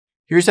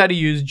Here's how to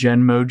use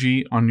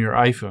Genmoji on your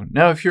iPhone.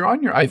 Now, if you're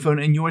on your iPhone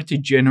and you want to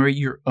generate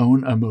your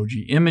own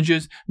emoji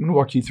images, I'm going to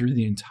walk you through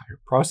the entire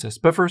process.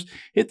 But first,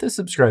 hit the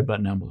subscribe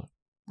button down below.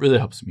 Really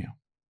helps me out.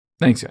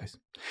 Thanks, guys.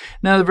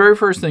 Now, the very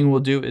first thing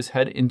we'll do is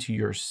head into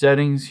your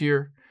settings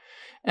here.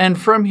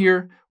 And from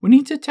here, we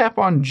need to tap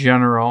on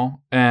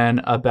General and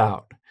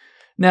About.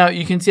 Now,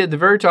 you can see at the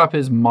very top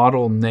is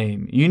model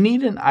name. You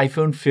need an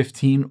iPhone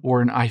 15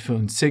 or an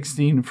iPhone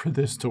 16 for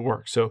this to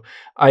work. So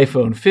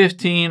iPhone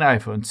 15,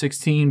 iPhone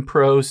 16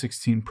 Pro,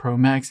 16 Pro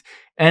Max,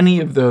 any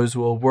of those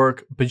will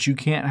work, but you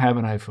can't have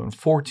an iPhone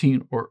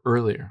 14 or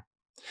earlier.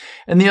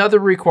 And the other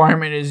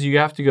requirement is you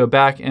have to go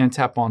back and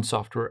tap on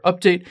software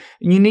update,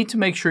 and you need to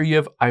make sure you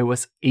have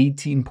iOS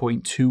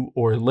 18.2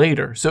 or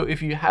later. So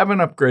if you haven't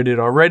upgraded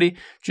already,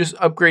 just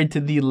upgrade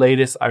to the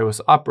latest iOS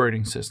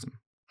operating system.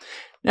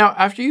 Now,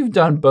 after you've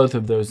done both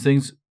of those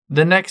things,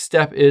 the next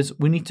step is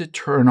we need to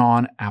turn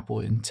on Apple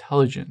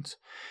Intelligence.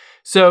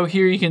 So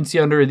here you can see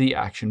under the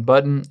action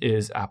button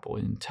is Apple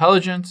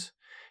Intelligence.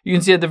 You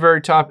can see at the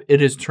very top,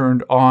 it is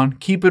turned on.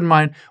 Keep in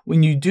mind,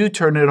 when you do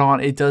turn it on,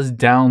 it does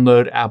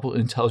download Apple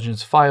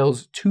Intelligence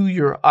files to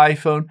your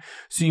iPhone.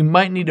 So you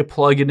might need to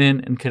plug it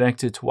in and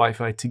connect it to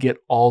Wi-Fi to get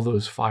all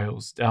those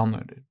files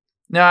downloaded.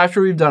 Now,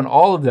 after we've done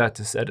all of that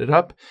to set it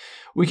up,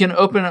 we can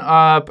open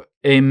up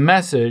a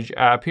message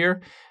app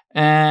here.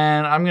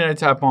 And I'm going to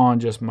tap on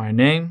just my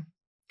name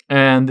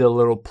and the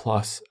little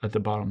plus at the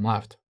bottom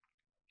left.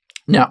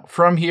 Now,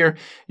 from here,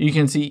 you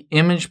can see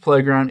Image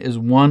Playground is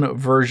one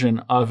version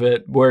of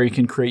it where you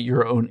can create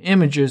your own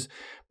images,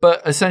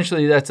 but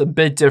essentially that's a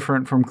bit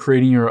different from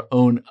creating your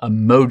own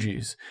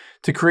emojis.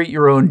 To create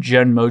your own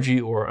Genmoji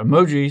or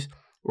emojis,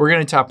 we're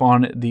going to tap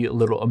on the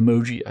little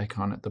emoji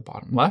icon at the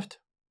bottom left.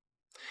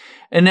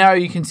 And now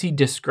you can see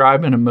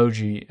describe an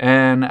emoji,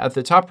 and at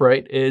the top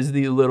right is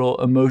the little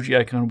emoji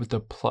icon with the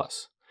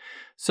plus.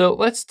 So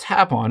let's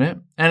tap on it,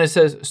 and it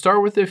says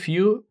start with a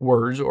few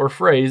words or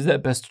phrase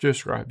that best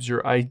describes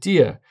your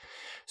idea.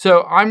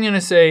 So I'm going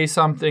to say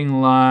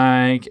something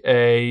like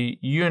a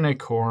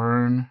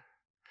unicorn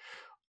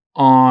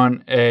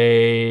on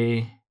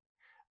a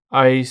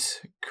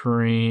ice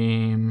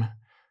cream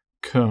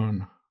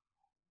cone,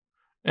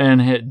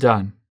 and hit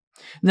done.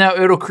 Now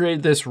it'll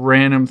create this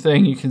random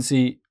thing. You can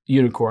see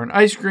unicorn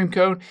ice cream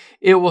cone.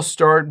 It will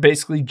start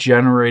basically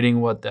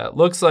generating what that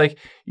looks like.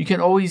 You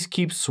can always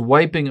keep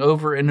swiping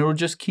over and it will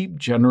just keep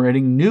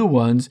generating new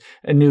ones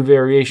and new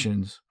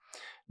variations.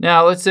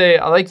 Now let's say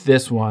I like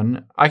this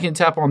one. I can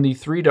tap on the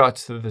three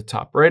dots to the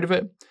top right of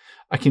it.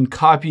 I can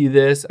copy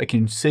this. I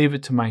can save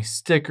it to my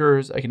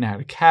stickers. I can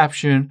add a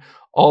caption,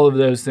 all of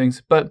those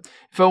things. But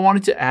if I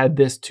wanted to add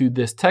this to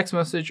this text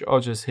message, I'll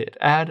just hit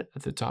add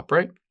at the top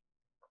right.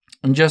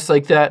 And just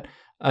like that,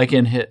 I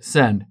can hit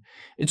send.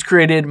 It's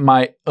created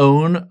my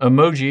own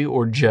emoji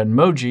or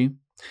Genmoji.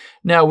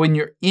 Now, when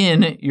you're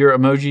in your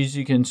emojis,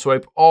 you can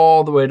swipe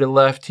all the way to the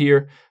left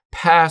here,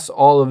 past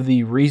all of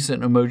the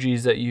recent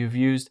emojis that you've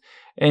used.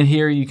 And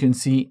here you can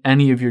see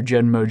any of your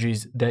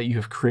Genmojis that you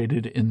have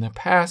created in the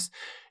past.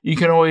 You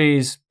can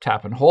always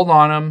tap and hold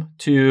on them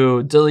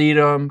to delete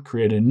them,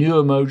 create a new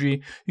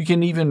emoji. You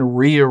can even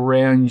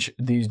rearrange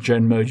these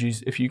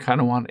Genmojis if you kind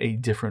of want a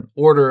different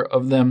order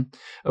of them,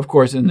 of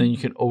course, and then you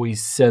can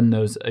always send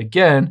those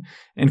again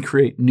and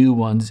create new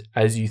ones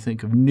as you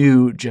think of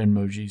new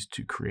Genmojis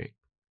to create.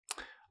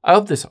 I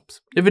hope this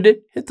helps. If it did,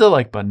 hit the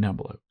like button down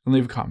below and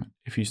leave a comment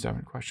if you still have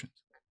any questions.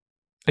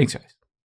 Thanks, guys.